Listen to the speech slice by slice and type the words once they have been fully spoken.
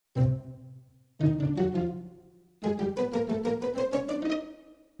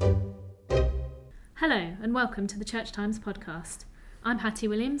Hello and welcome to the Church Times podcast. I'm Hattie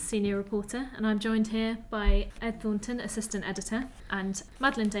Williams, senior reporter, and I'm joined here by Ed Thornton, assistant editor, and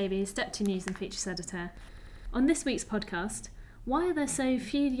Madeline Davies, deputy news and features editor. On this week's podcast, why are there so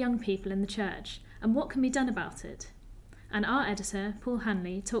few young people in the church and what can be done about it? And our editor, Paul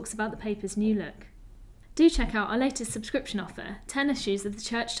Handley, talks about the paper's new look. Do check out our latest subscription offer, 10 issues of the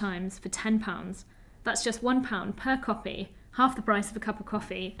Church Times for £10. That's just £1 per copy, half the price of a cup of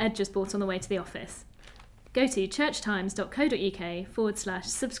coffee Ed just bought on the way to the office. Go to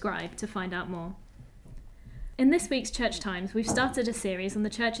churchtimes.co.uk/subscribe to find out more. In this week's Church Times, we've started a series on the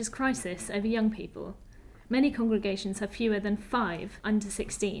church's crisis over young people. Many congregations have fewer than 5 under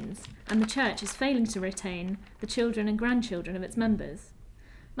 16s, and the church is failing to retain the children and grandchildren of its members.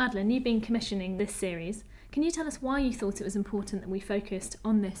 Madeline, you've been commissioning this series. Can you tell us why you thought it was important that we focused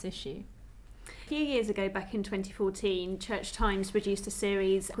on this issue? A few years ago, back in 2014, Church Times produced a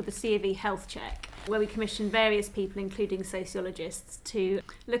series called the C of E Health Check, where we commissioned various people, including sociologists, to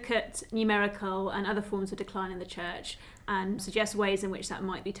look at numerical and other forms of decline in the church and suggest ways in which that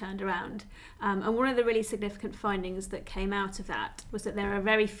might be turned around. And one of the really significant findings that came out of that was that there are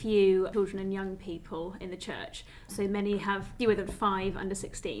very few children and young people in the church. So many have fewer than 5 under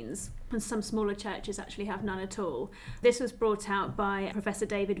 16s, and some smaller churches actually have none at all. This was brought out by Professor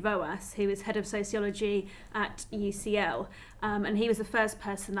David Voas, who is head of sociology at UCL, and he was the first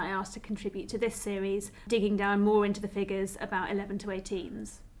person that I asked to contribute to this series, digging down more into the figures about 11 to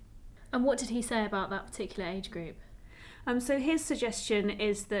 18s. And what did he say about that particular age group? So his suggestion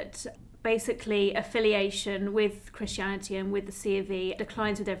is that basically affiliation with Christianity and with the C of E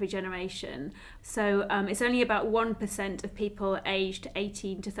declines with every generation. So it's only about 1% of people aged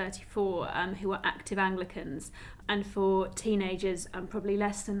 18 to 34 who are active Anglicans, and for teenagers probably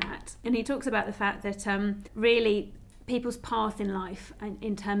less than that. And he talks about the fact that really people's path in life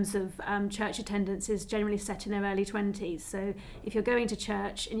in terms of church attendance is generally set in their early 20s. So if you're going to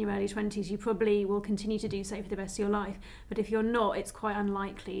church in your early 20s, you probably will continue to do so for the rest of your life. But if you're not, it's quite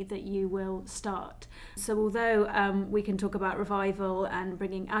unlikely that you will start. So although we can talk about revival and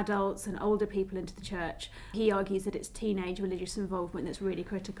bringing adults and older people into the church, he argues that it's teenage religious involvement that's really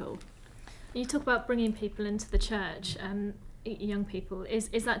critical. You talk about bringing people into the church, young people.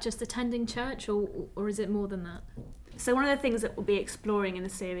 Is that just attending church or is it more than that? So one of the things that we'll be exploring in the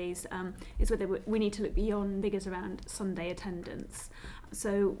series is whether we need to look beyond figures around Sunday attendance.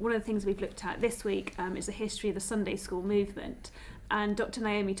 So one of the things we've looked at this week is the history of the Sunday school movement. And Dr.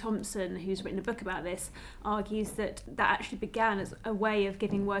 Naomi Thompson, who's written a book about this, argues that actually began as a way of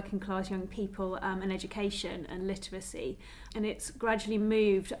giving working class young people an education and literacy. And it's gradually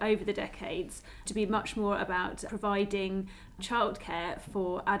moved over the decades to be much more about providing childcare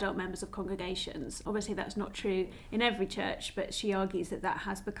for adult members of congregations. Obviously that's not true in every church, but she argues that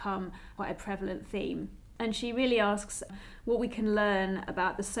has become quite a prevalent theme. And she really asks what we can learn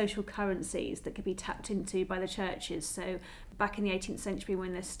about the social currencies that could be tapped into by the churches. So back in the 18th century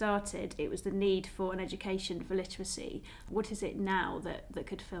when this started, it was the need for an education for literacy. What is it now that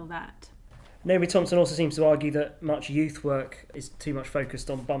could fill that? Naomi Thompson also seems to argue that much youth work is too much focused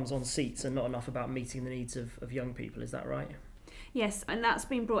on bums on seats and not enough about meeting the needs of young people. Is that right? Yes, and that's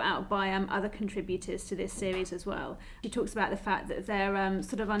been brought out by other contributors to this series as well. She talks about the fact that they're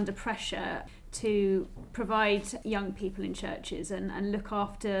sort of under pressure to provide young people in churches and look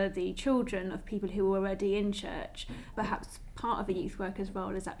after the children of people who are already in church. Perhaps part of a youth worker's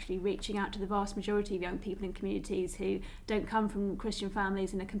role is actually reaching out to the vast majority of young people in communities who don't come from Christian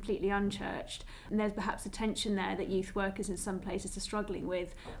families and are completely unchurched. And there's perhaps a tension there that youth workers in some places are struggling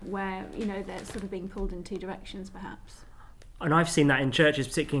with, where they're sort of being pulled in two directions perhaps. And I've seen that in churches,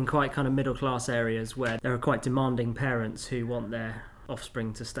 particularly in quite kind of middle class areas where there are quite demanding parents who want their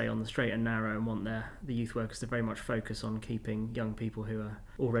offspring to stay on the straight and narrow and want the youth workers to very much focus on keeping young people who are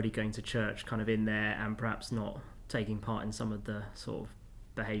already going to church kind of in there and perhaps not taking part in some of the sort of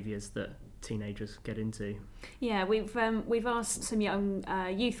behaviours that teenagers get into. Yeah, we've asked some young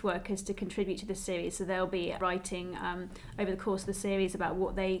youth workers to contribute to this series, so they'll be writing over the course of the series about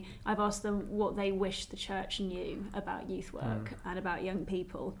I've asked them what they wish the church knew about youth work and about young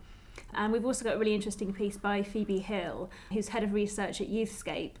people. And we've also got a really interesting piece by Phoebe Hill, who's head of research at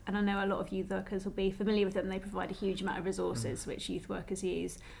Youthscape, and I know a lot of youth workers will be familiar with them. They provide a huge amount of resources which youth workers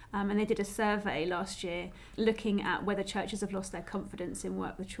use, and they did a survey last year looking at whether churches have lost their confidence in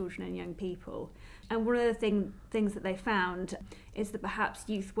work with children and young people. And one of the things that they found is that perhaps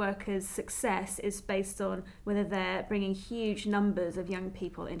youth workers' success is based on whether they're bringing huge numbers of young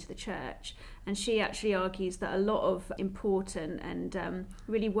people into the church. and she actually argues that a lot of important and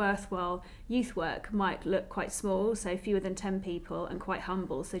really worthwhile youth work might look quite small, so fewer than 10 people, and quite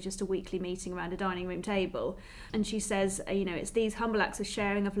humble, so just a weekly meeting around a dining room table. And she says, it's these humble acts of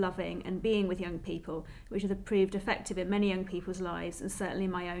sharing, of loving and being with young people which have proved effective in many young people's lives, and certainly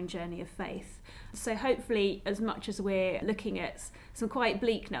my own journey of faith. So hopefully, as much as we're looking at some quite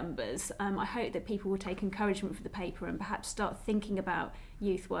bleak numbers, I hope that people will take encouragement from the paper and perhaps start thinking about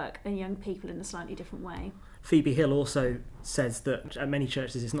youth work and young people in a slightly different way. Phoebe Hill also says that at many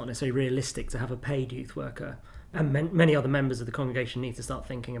churches it's not necessarily realistic to have a paid youth worker, and many other members of the congregation need to start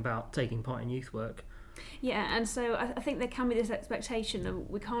thinking about taking part in youth work. Yeah, and so I think there can be this expectation that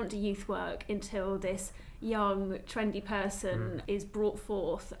we can't do youth work until this young, trendy person is brought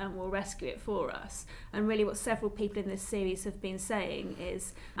forth and will rescue it for us. And really what several people in this series have been saying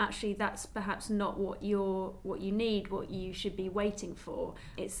is actually that's perhaps not what you need, what you should be waiting for.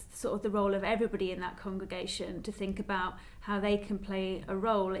 It's sort of the role of everybody in that congregation to think about how they can play a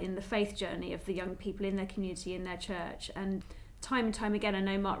role in the faith journey of the young people in their community, in their church. And time and time again, I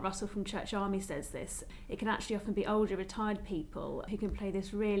know Mark Russell from Church Army says this, it can actually often be older retired people who can play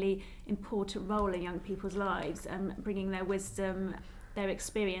this really important role in young people's lives and bringing their wisdom, their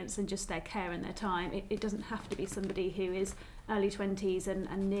experience and just their care and their time. It doesn't have to be somebody who is early 20s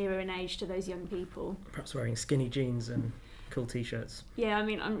and nearer in age to those young people. Perhaps wearing skinny jeans and cool t-shirts. Yeah, I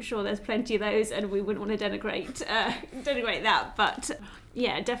mean, I'm sure there's plenty of those and we wouldn't want to denigrate that, but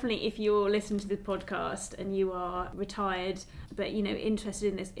yeah, definitely if you're listening to the podcast and you are retired but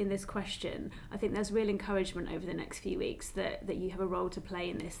interested in this question, I think there's real encouragement over the next few weeks that you have a role to play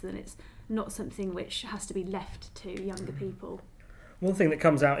in this, that it's not something which has to be left to younger people. One thing that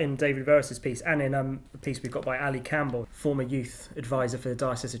comes out in David Verris's piece, and in a piece we've got by Ali Campbell, former youth advisor for the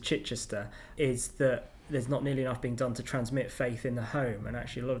Diocese of Chichester, is that there's not nearly enough being done to transmit faith in the home. And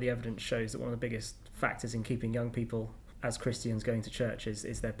actually a lot of the evidence shows that one of the biggest factors in keeping young people as Christians going to church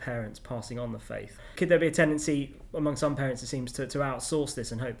is their parents passing on the faith. Could there be a tendency among some parents, it seems, to outsource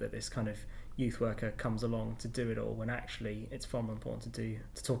this and hope that this kind of youth worker comes along to do it all, when actually it's far more important to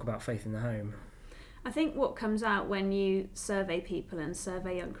talk about faith in the home? I think what comes out when you survey people and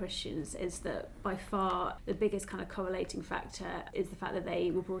survey young Christians is that by far the biggest kind of correlating factor is the fact that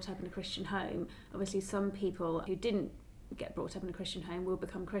they were brought up in a Christian home. Obviously some people who didn't get brought up in a Christian home will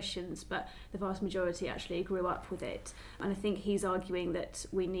become Christians, but the vast majority actually grew up with it. And I think he's arguing that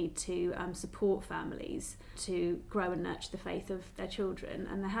we need to support families to grow and nurture the faith of their children.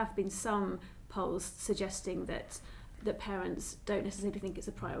 And there have been some polls suggesting that parents don't necessarily think it's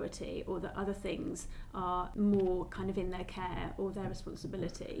a priority, or that other things are more kind of in their care or their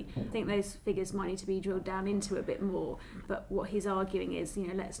responsibility. I think those figures might need to be drilled down into a bit more, but what he's arguing is,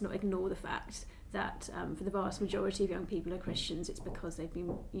 let's not ignore the fact that for the vast majority of young people are Christians, it's because they've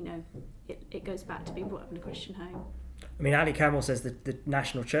been, it goes back to being brought up in a Christian home. I mean, Ali Campbell says that the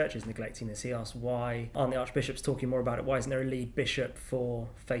national church is neglecting this. He asks, why aren't the archbishops talking more about it? Why isn't there a lead bishop for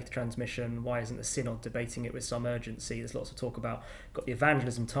faith transmission? Why isn't the synod debating it with some urgency? There's lots of talk about, you've got the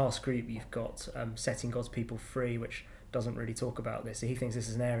evangelism task group, you've got setting God's people free, which doesn't really talk about this. So he thinks this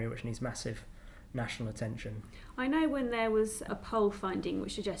is an area which needs massive national attention. I know when there was a poll finding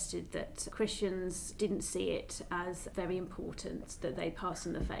which suggested that Christians didn't see it as very important that they pass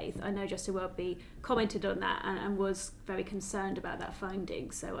on the faith. I know Justin Welby commented on that and was very concerned about that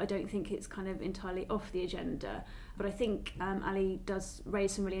finding, so I don't think it's kind of entirely off the agenda. But I think Ali does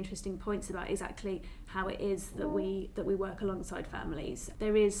raise some really interesting points about exactly how it is that we work alongside families.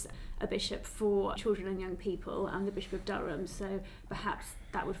 There is a bishop for children and young people and the Bishop of Durham, so perhaps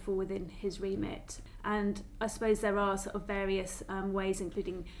that would fall within his remit. And I suppose there are sort of various ways,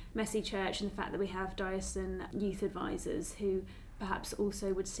 including Messy Church and the fact that we have diocesan youth advisors who perhaps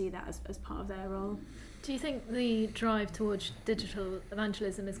also would see that as part of their role. Do you think the drive towards digital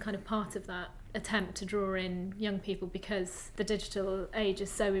evangelism is kind of part of that attempt to draw in young people, because the digital age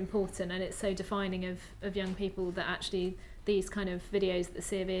is so important and it's so defining of young people, that actually these kind of videos that the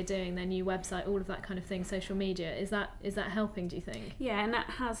CRV are doing, their new website, all of that kind of thing, social media, is that helping, do you think? Yeah, and that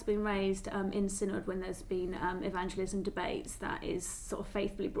has been raised in Synod when there's been evangelism debates. That is sort of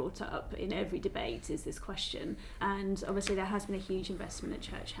faithfully brought up in every debate, is this question. And obviously there has been a huge investment at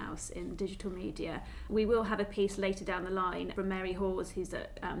Church House in digital media. We will have a piece later down the line from Mary Hawes, who's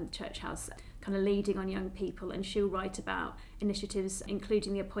at Church House, kind of leading on young people, and she'll write about initiatives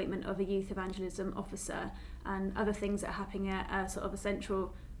including the appointment of a youth evangelism officer and other things that are happening at a sort of a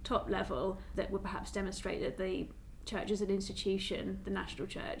central top level that would perhaps demonstrate that the church as an institution, the national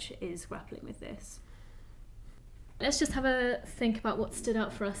church, is grappling with this. Let's just have a think about what stood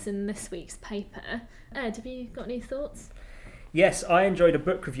out for us in this week's paper. Ed, have you got any thoughts? Yes, I enjoyed a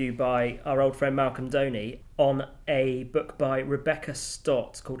book review by our old friend Malcolm Doney on a book by Rebecca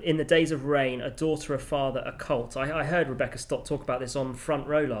Stott called In the Days of Rain, A Daughter, a Father, a Cult. I heard Rebecca Stott talk about this on Front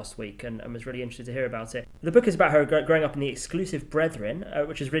Row last week and was really interested to hear about it. The book is about her growing up in the Exclusive Brethren,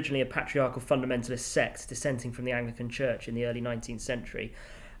 which is originally a patriarchal fundamentalist sect dissenting from the Anglican Church in the early 19th century.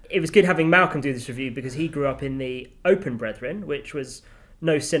 It was good having Malcolm do this review because he grew up in the Open Brethren, which was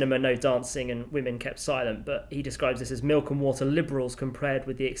no cinema, no dancing, and women kept silent, but he describes this as milk and water liberals compared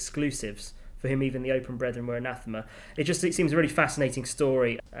with the exclusives, for whom even the Open Brethren were anathema. It seems a really fascinating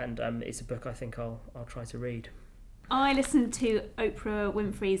story, and it's a book I think I'll try to read. I listened to Oprah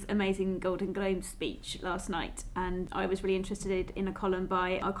Winfrey's amazing Golden Globe speech last night, and I was really interested in a column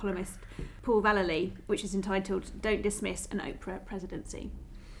by our columnist Paul Handley, which is entitled Don't Dismiss an Oprah Presidency.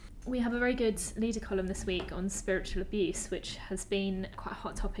 We have a very good leader column this week on spiritual abuse, which has been quite a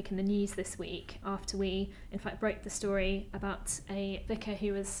hot topic in the news this week after we, in fact, broke the story about a vicar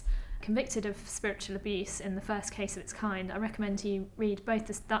who was convicted of spiritual abuse in the first case of its kind. I recommend you read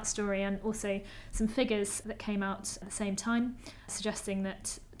both that story and also some figures that came out at the same time, suggesting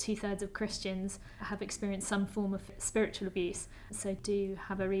that 2/3 of Christians have experienced some form of spiritual abuse. So do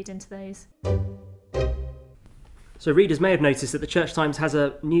have a read into those. So readers may have noticed that the Church Times has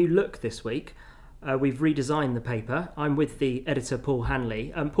a new look this week. We've redesigned the paper. I'm with the editor, Paul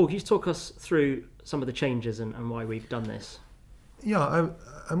Handley. Paul, can you just talk us through some of the changes and why we've done this? Yeah,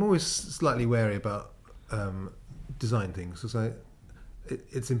 I'm always slightly wary about design things because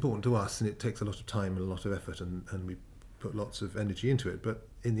it's important to us and it takes a lot of time and a lot of effort and we put lots of energy into it. But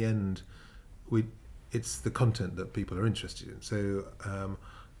in the end, it's the content that people are interested in. So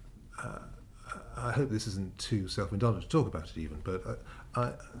I hope this isn't too self-indulgent to talk about it even, but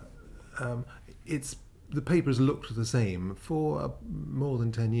the paper has looked the same for more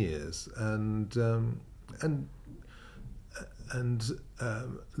than 10 years, and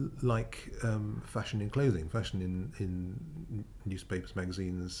like fashion in clothing, fashion in newspapers,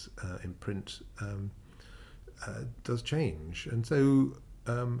 magazines, in print does change, and so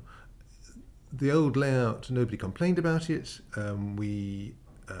the old layout, nobody complained about it.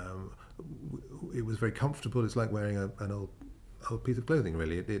 It was very comfortable. It's like wearing an old piece of clothing,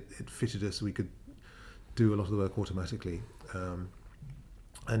 really. It fitted us. We could do a lot of the work automatically,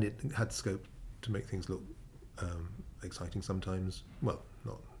 and it had scope to make things look exciting sometimes. Well,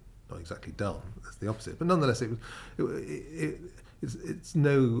 not exactly dull. That's the opposite. But nonetheless, it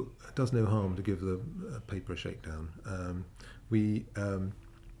does no harm to give the paper a shakedown. We've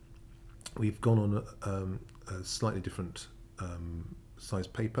gone on a slightly different size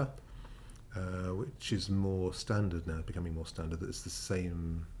paper, which is more standard now, becoming more standard. It's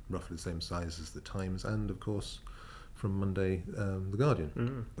roughly the same size as the Times, and of course, from Monday, the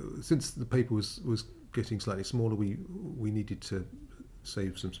Guardian. Since the paper was getting slightly smaller, we needed to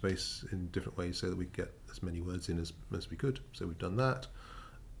save some space in different ways so that we get as many words in as we could. So we've done that.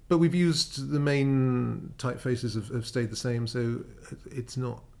 But we've used the main typefaces have stayed the same, so it's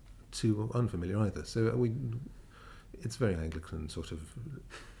not too unfamiliar either. So it's very Anglican sort of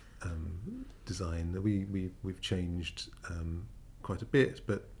design. We've changed quite a bit,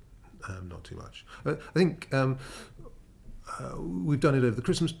 but not too much. I think we've done it over the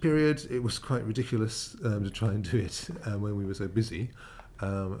Christmas period. It was quite ridiculous to try and do it when we were so busy.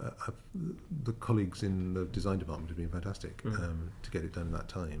 The colleagues in the design department have been fantastic to get it done in that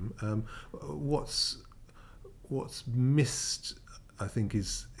time. What's missed, I think,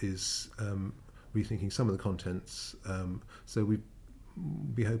 is rethinking some of the contents. So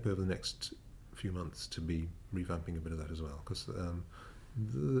we hope over the next few months to be revamping a bit of that as well, because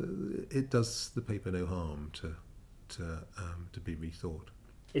it does the paper no harm to be rethought.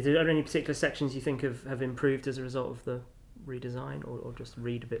 Are there any particular sections you think have improved as a result of the redesign, or just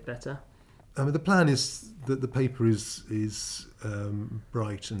read a bit better? I mean, the plan is that the paper is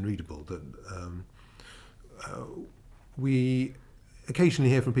bright and readable. That we occasionally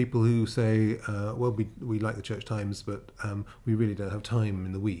hear from people who say, well, we like the Church Times, but we really don't have time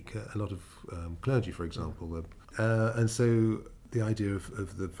in the week. A lot of clergy, for example. And so the idea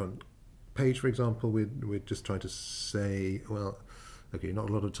of the front page, for example, we're just trying to say, well, okay, not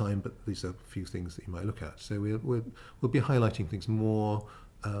a lot of time, but these are a few things that you might look at. So we'll be highlighting things more.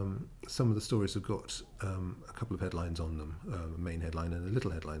 Some of the stories have got a couple of headlines on them, a main headline and a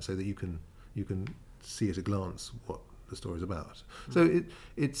little headline, so that you can see at a glance what the story's about. So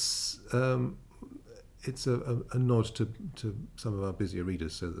it's a nod to some of our busier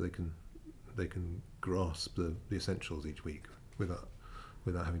readers, so that they can grasp the essentials each week without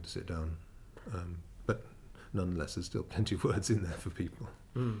having to sit down. But nonetheless, there's still plenty of words in there for people.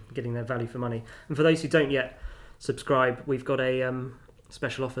 Getting their value for money. And for those who don't yet subscribe. We've got a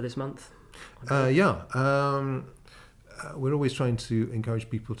special offer this month. We're always trying to encourage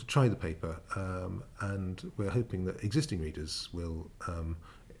people to try the paper, and we're hoping that existing readers will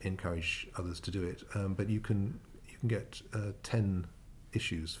encourage others to do it. But you can get 10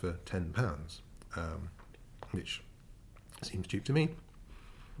 issues for £10, which seems cheap to me.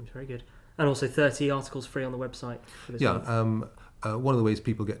 It's very good. And also 30 articles free on the website for this month. One of the ways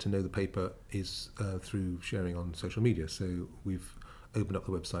people get to know the paper is through sharing on social media. So we've opened up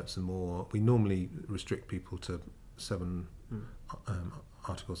the website some more. We normally restrict people to 7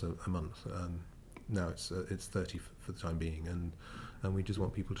 articles a month. Now it's 30 for the time being, and we just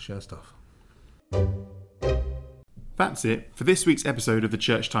want people to share stuff. That's it for this week's episode of the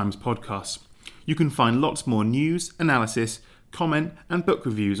Church Times podcast. You can find lots more news, analysis, comment and book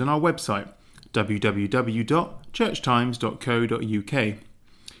reviews on our website, www.churchtimes.co.uk.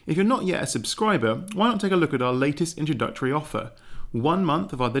 If you're not yet a subscriber, why not take a look at our latest introductory offer? 1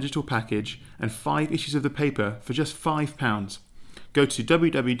 month of our digital package and 5 issues of the paper for just £5. Go to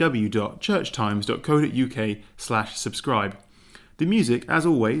www.churchtimes.co.uk/subscribe. The music, as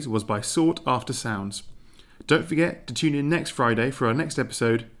always, was by Sought After Sounds. Don't forget to tune in next Friday for our next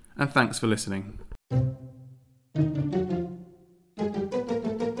episode, and thanks for listening.